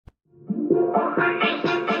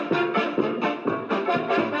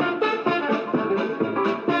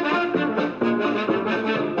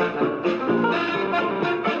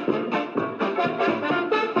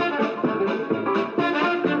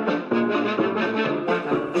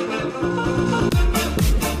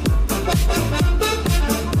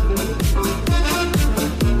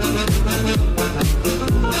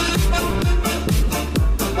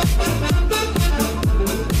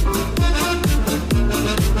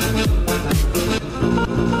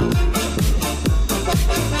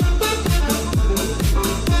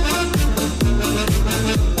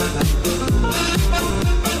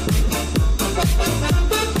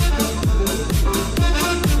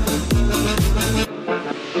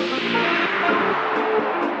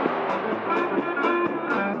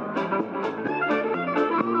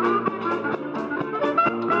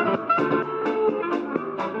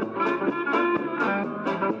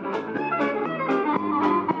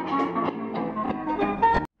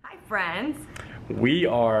Friends. We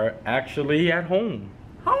are actually at home.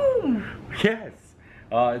 Home! Yes.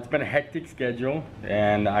 It's been a hectic schedule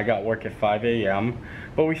and I got work at 5 a.m.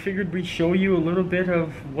 But we figured we'd show you a little bit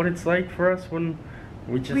of what it's like for us when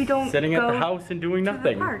we just sitting at the house and doing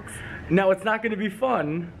nothing. Now it's not going to be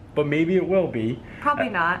fun, but maybe it will be. Probably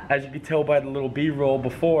not. As you can tell by the little B-roll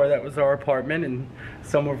before, that was our apartment and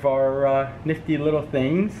some of our nifty little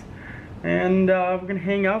things. And we're gonna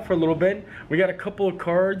hang out for a little bit. We got a couple of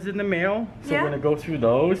cards in the mail, so we're gonna go through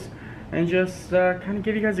those and just kind of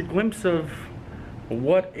give you guys a glimpse of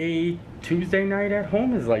what a Tuesday night at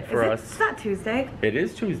home is like for us. It's not Tuesday. It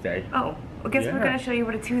is Tuesday. Oh, I guess we're gonna show you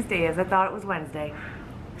what a Tuesday is. I thought it was Wednesday.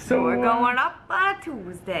 So we're going up on a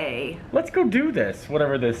Tuesday. Let's go do this,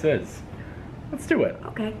 whatever this is. Let's do it.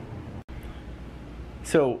 Okay.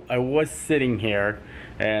 So I was sitting here,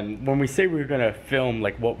 and when we say we were gonna film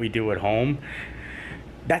like what we do at home,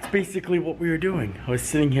 that's basically what we were doing. I was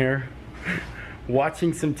sitting here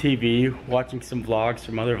watching some TV, watching some vlogs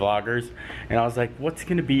from other vloggers, and I was like, what's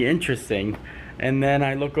gonna be interesting? And then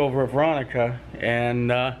I look over at Veronica and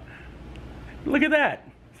look at that,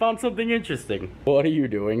 found something interesting. What are you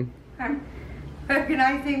doing? I'm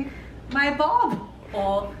organizing my ball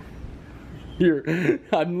bowl.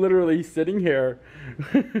 I'm literally sitting here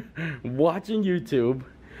watching YouTube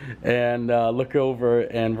and look over,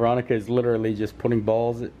 and Veronica is literally just putting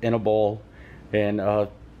balls in a bowl in a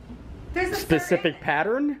specific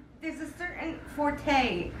pattern. There's a certain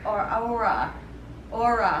forte or aura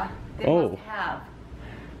they must have.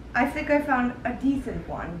 I think I found a decent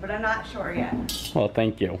one, but I'm not sure yet. Well,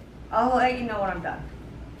 thank you. I'll let you know when I'm done.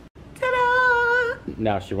 Ta-da!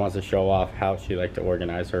 Now she wants to show off how she likes to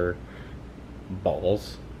organize her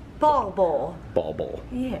balls. Ball bowl. Ball bowl.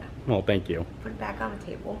 Yeah. Well, thank you. Put it back on the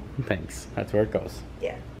table. Thanks. That's where it goes.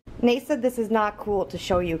 Yeah. Nate said this is not cool to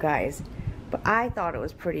show you guys, but I thought it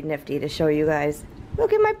was pretty nifty to show you guys.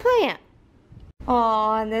 Look at my plant.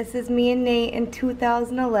 Aw, and this is me and Nate in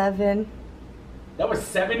 2011. That was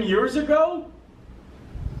 7 years ago?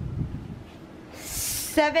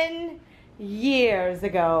 7 years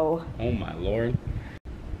ago. Oh my lord.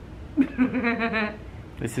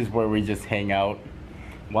 This is where we just hang out,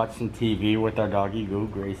 watch some TV with our doggy Goo,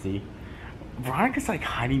 Gracie. Veronica's like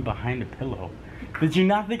hiding behind a pillow. Did you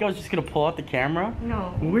not think I was just gonna pull out the camera?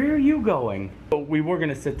 No. Where are you going? But we were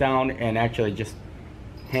gonna sit down and actually just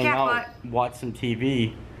hang out, watch some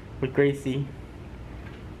TV with Gracie.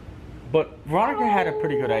 But Veronica had a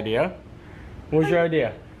pretty good idea. What was your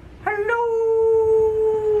idea? Hello!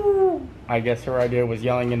 I guess her idea was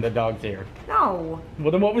yelling in the dog's ear. No.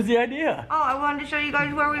 Well, then what was the idea? Oh, I wanted to show you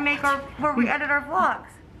guys where we edit our vlogs.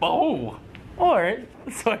 Oh, alright.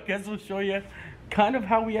 So I guess we'll show you kind of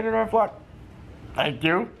how we edit our vlog. Thank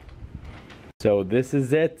you. So this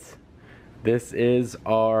is it. This is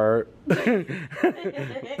our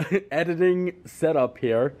editing setup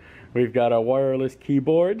here. We've got a wireless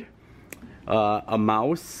keyboard, a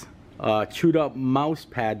mouse, chewed up mouse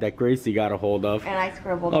pad that Gracie got a hold of. And I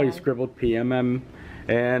scribbled. Oh, you scribbled PMM.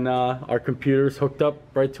 And our computer's hooked up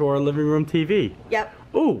right to our living room TV. Yep.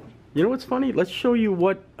 Ooh, you know what's funny? Let's show you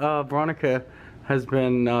what Veronica has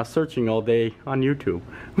been searching all day on YouTube.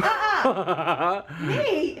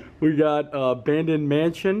 Nate! We got Abandoned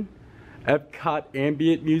Mansion, Epcot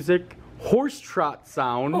ambient music, horse trot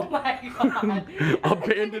sound. Oh my god.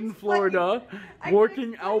 Abandoned Florida,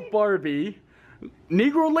 Working Out Barbie,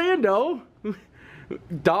 Negrolando,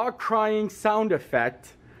 dog crying sound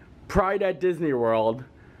effect, Pride at Disney World,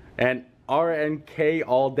 and RNK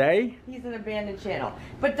all day. He's an abandoned channel.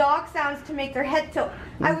 But dog sounds to make their head tilt.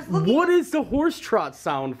 I was looking. What is the horse trot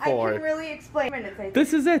sound for? I can really explain.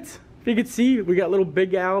 This is it. If you can see, we got little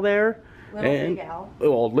Big Al there, Big Al.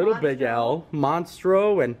 Oh, Little Big Al,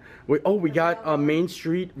 Monstro, and we got a Main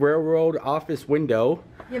Street Railroad office window.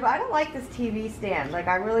 Yeah, but I don't like this TV stand. Like,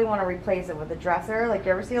 I really want to replace it with a dresser. Like,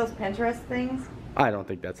 you ever see those Pinterest things? I don't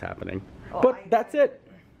think that's happening. Oh, but that's it.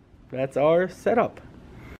 That's our setup.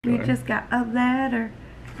 We just got a letter.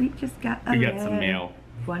 We just got a letter. We got some mail.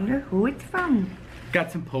 Wonder who it's from.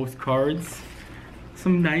 Got some postcards.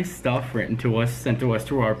 Some nice stuff written to us, sent to us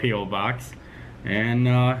through our P.O. box. And,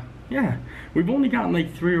 yeah. We've only gotten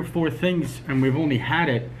like 3 or 4 things, and we've only had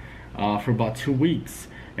it for about 2 weeks.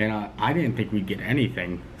 And I didn't think we'd get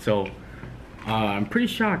anything. So, I'm pretty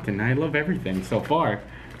shocked, and I love everything so far.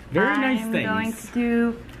 Very nice things. I'm going to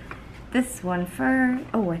do this one first.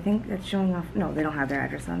 Oh, I think that's showing off. No, they don't have their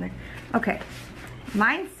address on there. Okay.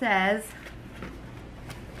 Mine says,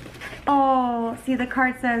 oh, see the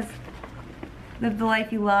card says, live the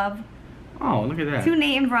life you love. Oh, look at that. To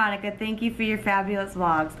Nate and Veronica, thank you for your fabulous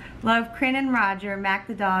vlogs. Love Crin and Roger, Mac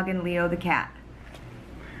the dog, and Leo the cat.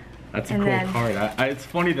 That's a cool card. It's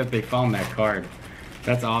funny that they found that card.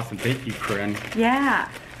 That's awesome. Thank you, Corinne. Yeah.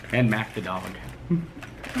 And Mac the dog.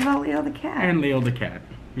 What about Leo the cat? And Leo the cat.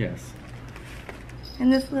 Yes.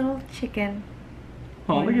 And this little chicken.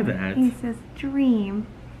 Oh, look at that. He says, dream.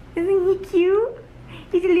 Isn't he cute?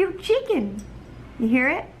 He's a little chicken. You hear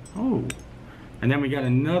it? Oh. And then we got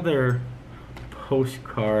another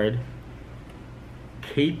postcard.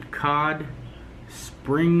 Cape Cod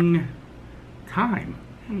Spring Time.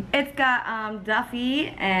 It's got Duffy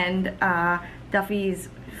and Duffy's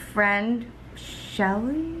friend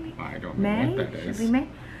Shelly. I don't know what that is. Shelly May.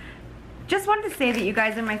 Just wanted to say that you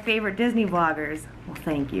guys are my favorite Disney vloggers. Well,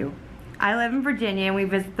 thank you. I live in Virginia and we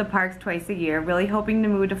visit the parks twice a year. Really hoping to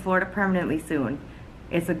move to Florida permanently soon.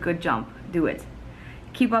 It's a good jump. Do it.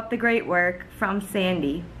 Keep up the great work, from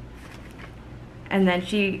Sandy. And then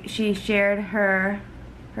she shared her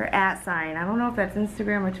 @ sign. I don't know if that's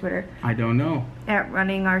Instagram or Twitter. I don't know. At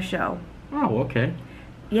running our show. Oh, okay.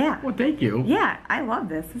 Yeah. Well, thank you. Yeah, I love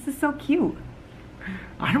this. This is so cute.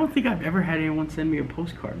 I don't think I've ever had anyone send me a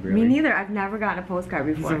postcard, really. Me neither. I've never gotten a postcard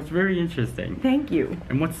before. So it's very interesting. Thank you.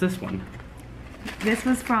 And what's this one? This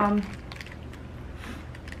was from...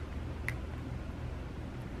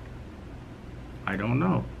 I don't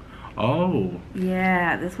know. Oh.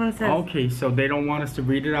 Yeah, this one says... Okay, so they don't want us to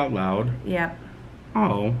read it out loud. Yep.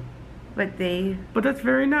 Oh. But that's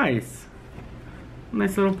very nice.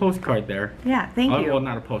 Nice little postcard there. Yeah, thank you. Well,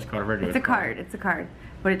 not a postcard, a regular It's a card. It's a card.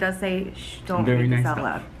 But it does say, shh, don't very read this nice out stuff.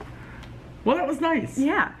 loud. Well, that was nice.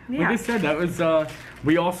 Yeah, yeah. Like I said, that was,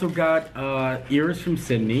 we also got ears from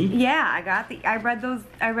Sydney. Yeah, I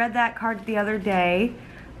read that card the other day.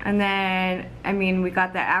 And then, I mean, we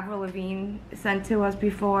got the Avril Lavigne sent to us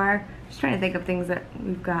before. Just trying to think of things that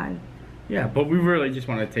we've gotten. Yeah, but we really just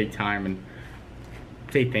want to take time and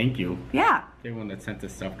say thank you. Yeah. To everyone that sent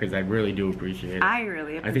this stuff, because I really do appreciate it. I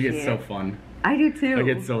really appreciate it. I think it's so fun. I do too. I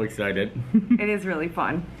get so excited. It is really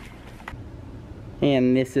fun.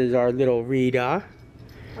 And this is our little Rita.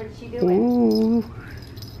 What's she doing? Ooh.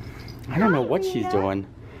 I don't know what she's doing.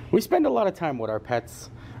 We spend a lot of time with our pets.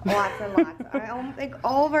 Lots and lots. I don't think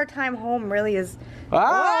all of our time home really is...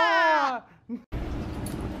 Ah!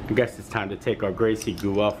 I guess it's time to take our Gracie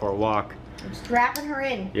Goo out for a walk. I'm strapping her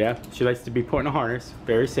in. Yeah, she likes to be put in a harness.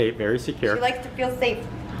 Very safe, very secure. She likes to feel safe.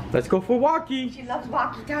 Let's go for a walkie. She loves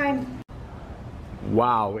walkie time.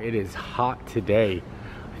 Wow, it is hot today.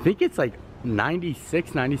 I think it's like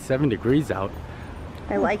 96, 97 degrees out.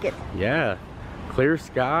 I like it. Yeah, clear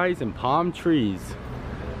skies and palm trees.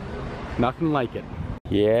 Nothing like it.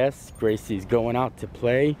 Yes, Gracie's going out to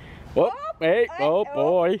play. Oh, hey, oh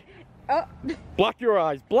boy. Oh. Block your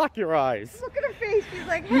eyes, block your eyes. Look at her face, she's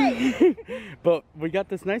like, hey. But we got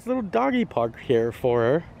this nice little doggy park here for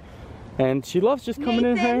her. And she loves just coming in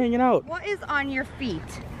and hanging out. What is on your feet?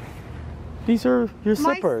 These are your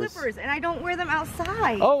slippers. My slippers, and I don't wear them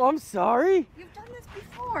outside. Oh, I'm sorry. You've done this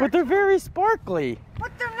before. But they're very sparkly.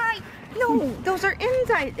 But they're not. No, those are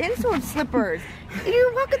inside slippers.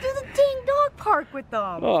 You're walking through the dang dog park with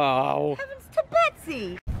them. Oh. Heavens to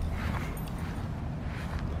Betsy.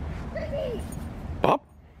 Up.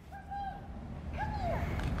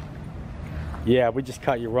 Yeah, we just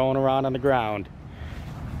caught you rolling around on the ground.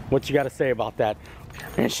 What you got to say about that?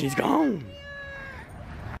 And she's gone.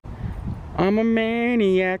 I'm a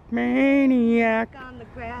maniac, maniac. On the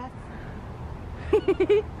grass.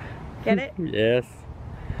 Get it? Yes.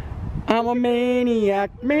 I'm a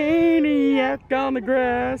maniac, maniac on the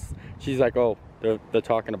grass. She's like, oh, they're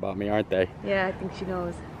talking about me, aren't they? Yeah, I think she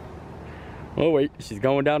knows. Oh wait, she's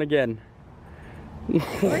going down again.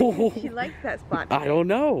 She likes that spot. I don't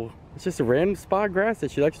know. It's just a random spot of grass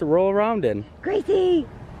that she likes to roll around in. Gracie!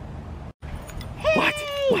 Hey!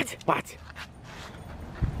 What?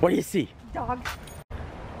 What do you see? Dog.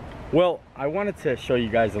 Well, I wanted to show you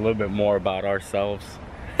guys a little bit more about ourselves.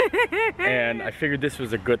 And I figured this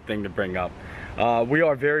was a good thing to bring up. We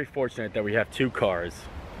are very fortunate that we have 2 cars,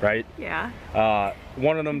 right? Yeah.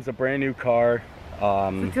 One of them's a brand new car.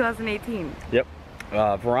 It's 2018. Yep.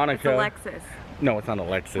 Veronica. It's a Lexus. No, it's not a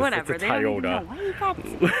Lexus. Whatever. It's a Toyota. Why you got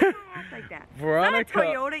to act like that? Veronica. It's not a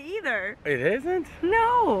Toyota either. It isn't?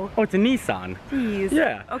 No. Oh, it's a Nissan. Jeez.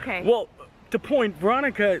 Yeah. Okay. Well, the point,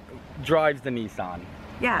 Veronica drives the Nissan.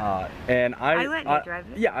 Yeah. And I let you drive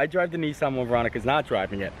it. Yeah, I drive the Nissan when Veronica's not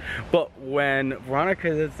driving it. But when Veronica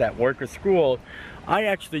is at work or school, I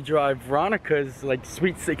actually drive Veronica's like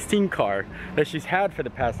Sweet 16 car that she's had for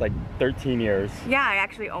the past like 13 years. Yeah, I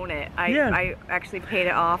actually own it. I actually paid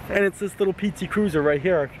it off. And it's this little PT Cruiser right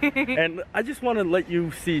here. And I just want to let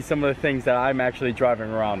you see some of the things that I'm actually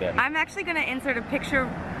driving around in. I'm actually going to insert a picture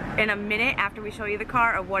in a minute after we show you the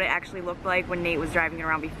car of what it actually looked like when Nate was driving it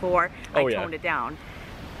around before I toned it down.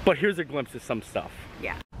 But here's a glimpse of some stuff.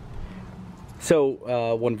 Yeah.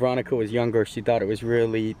 So when Veronica was younger, she thought it was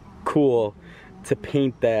really cool to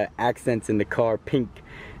paint the accents in the car pink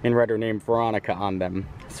and write her name Veronica on them.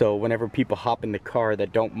 So whenever people hop in the car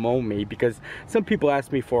that don't know me, because some people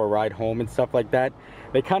ask me for a ride home and stuff like that,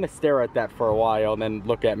 they kind of stare at that for a while and then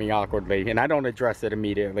look at me awkwardly, and I don't address it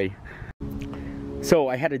immediately. So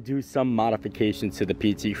I had to do some modifications to the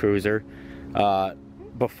PT Cruiser.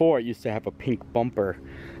 Before it used to have a pink bumper,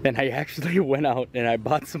 and I actually went out and I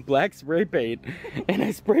bought some black spray paint and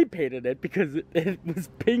I spray painted it because it was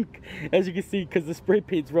pink, as you can see, because the spray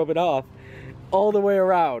paint's rubbing off all the way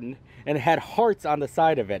around, and it had hearts on the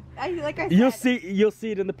side of it. Like I said, you'll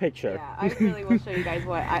see it in the picture. Yeah, I really will show you guys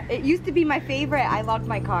what it used to be my favorite. I loved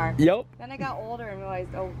my car. Yep. Then I got older and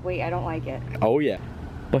realized, oh wait, I don't like it. Oh yeah.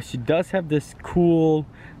 But she does have this cool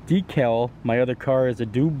decal. My other car is a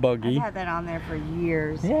dune buggy. I've had that on there for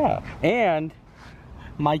years. Yeah. And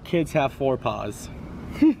my kids have 4 paws.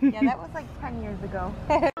 Yeah, that was like 10 years ago.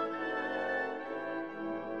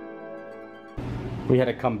 We had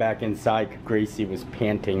to come back inside because Gracie was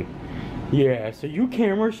panting. Yeah, so you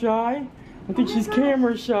camera shy? I think she's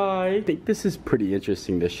camera shy. I think this is pretty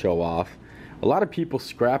interesting to show off. A lot of people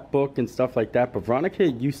scrapbook and stuff like that, but Veronica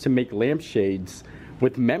used to make lampshades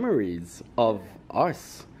with memories of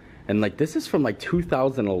us. And like, this is from like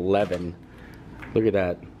 2011. Look at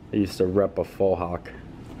that. I used to rep a faux hawk.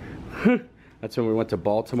 That's when we went to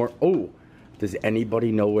Baltimore. Oh, does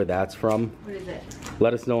anybody know where that's from? What is it?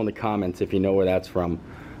 Let us know in the comments if you know where that's from.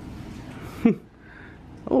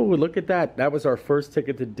 Oh, look at that. That was our first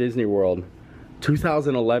ticket to Disney World.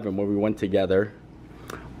 2011 when we went together.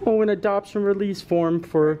 Oh, an adoption release form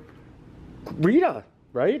for Rita,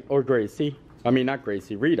 right? Or Gracie. I mean, not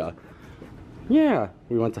Gracie, Rita. Yeah,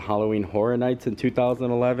 we went to Halloween Horror Nights in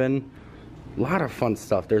 2011. A lot of fun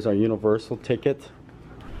stuff. There's our Universal ticket.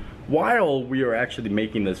 While we are actually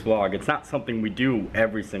making this vlog, it's not something we do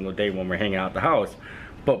every single day when we're hanging out at the house,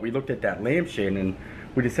 but we looked at that lampshade and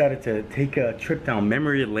we decided to take a trip down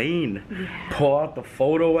memory lane. Yeah. Pull out the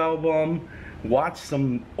photo album, watch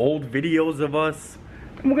some old videos of us,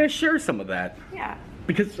 and we're gonna share some of that. Yeah.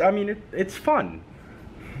 Because, I mean, it's fun.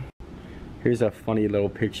 Here's a funny little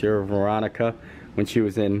picture of Veronica when she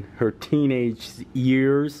was in her teenage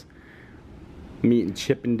years, meeting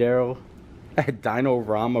Chip and Daryl at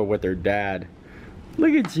Dino-Rama with her dad.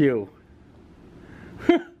 Look at you.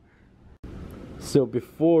 So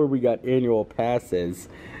before we got annual passes,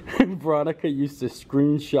 Veronica used to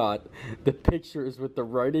screenshot the pictures with the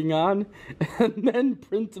writing on and then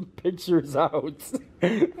print the pictures out.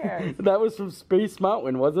 That was from Space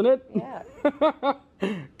Mountain, wasn't it? Yeah.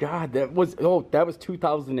 God, that was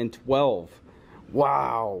 2012.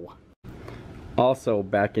 Wow. Also,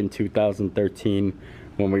 back in 2013,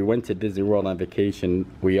 when we went to Disney World on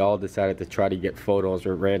vacation, we all decided to try to get photos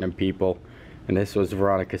with random people. And this was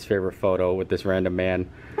Veronica's favorite photo with this random man.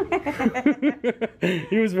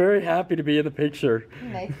 He was very happy to be in the picture.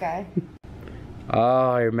 Nice guy.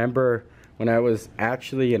 Oh, I remember when I was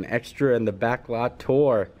actually an extra in the backlot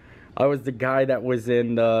tour. I was the guy that was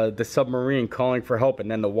in the submarine calling for help, and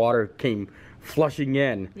then the water came flushing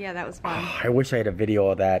in. Yeah, that was fun. Oh, I wish I had a video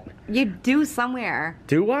of that. You do somewhere.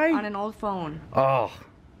 Do I? On an old phone. Oh.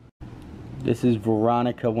 This is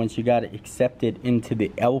Veronica when she got accepted into the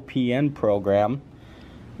LPN program.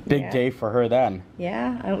 Big day for her then.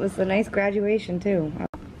 Yeah, it was a nice graduation too.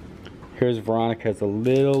 Here's Veronica as a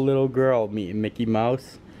little girl meeting Mickey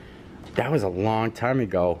Mouse. That was a long time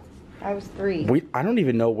ago. I was 3. I don't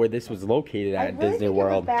even know where this was located at Disney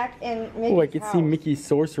World. Back in Mickey's I could see Mickey's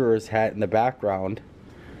sorcerer's hat in the background.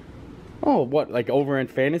 Oh, what, like over in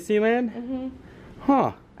Fantasyland? Mm-hmm.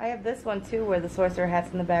 Huh. I have this one too where the sorcerer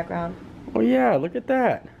hat's in the background. Oh yeah, look at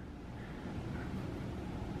that.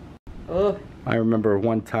 Ugh. I remember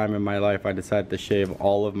one time in my life I decided to shave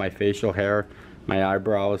all of my facial hair, my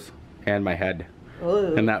eyebrows, and my head.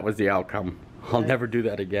 Ugh. And that was the outcome. I'll never do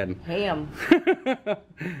that again. Ham.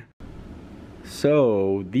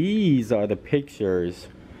 So these are the pictures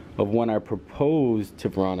of when I proposed to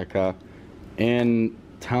Veronica in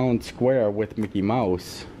Town Square with Mickey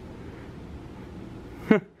Mouse.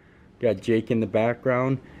 Got Jake in the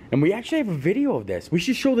background. And we actually have a video of this. We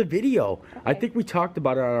should show the video. Okay. I think we talked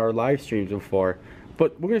about it on our live streams before.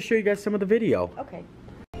 But we're going to show you guys some of the video. Okay.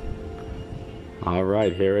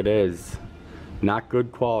 Alright, here it is. Not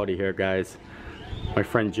good quality here, guys. My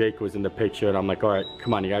friend Jake was in the picture and I'm like, alright,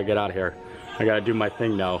 come on, you gotta get out of here. I gotta do my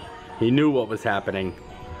thing now. He knew what was happening.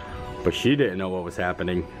 But she didn't know what was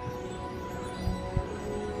happening.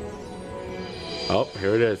 Oh,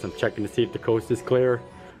 here it is. I'm checking to see if the coast is clear.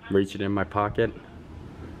 I'm reaching in my pocket.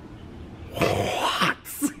 What?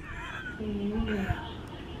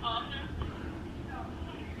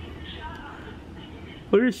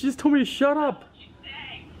 Look, she just told me to shut up.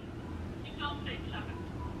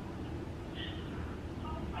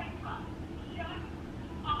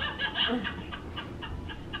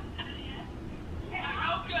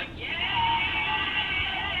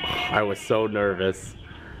 I was so nervous.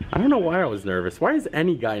 I don't know why I was nervous. Why is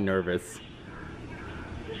any guy nervous?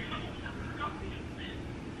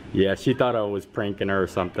 Yeah, she thought I was pranking her or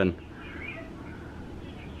something.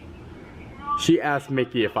 She asked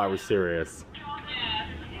Mickey if I was serious.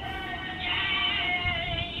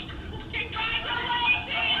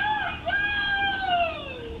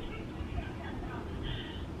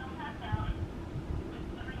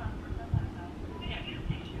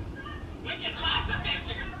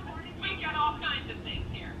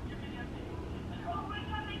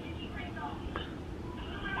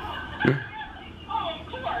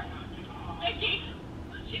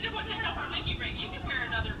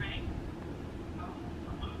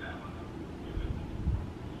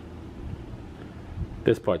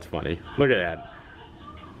 This part's funny. Look at that.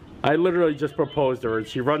 I literally just proposed to her and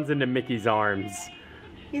she runs into Mickey's arms.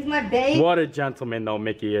 He's my babe. What a gentleman though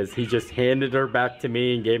Mickey is. He just handed her back to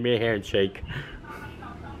me and gave me a handshake.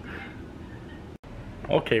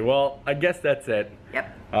 Okay, well, I guess that's it.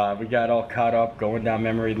 Yep. We got all caught up going down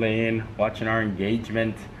memory lane, watching our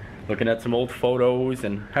engagement, looking at some old photos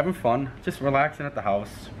and having fun, just relaxing at the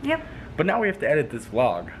house. Yep. But now we have to edit this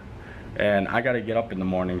vlog. And I gotta get up in the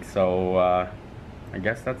morning, so I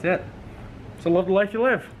guess that's it. So live the life you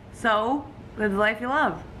live. So, live the life you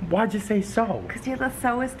love. Why'd you say so? Because you're the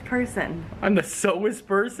soest person. I'm the soest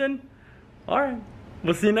person? Alright.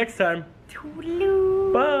 We'll see you next time.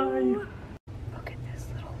 Toodaloo. Bye.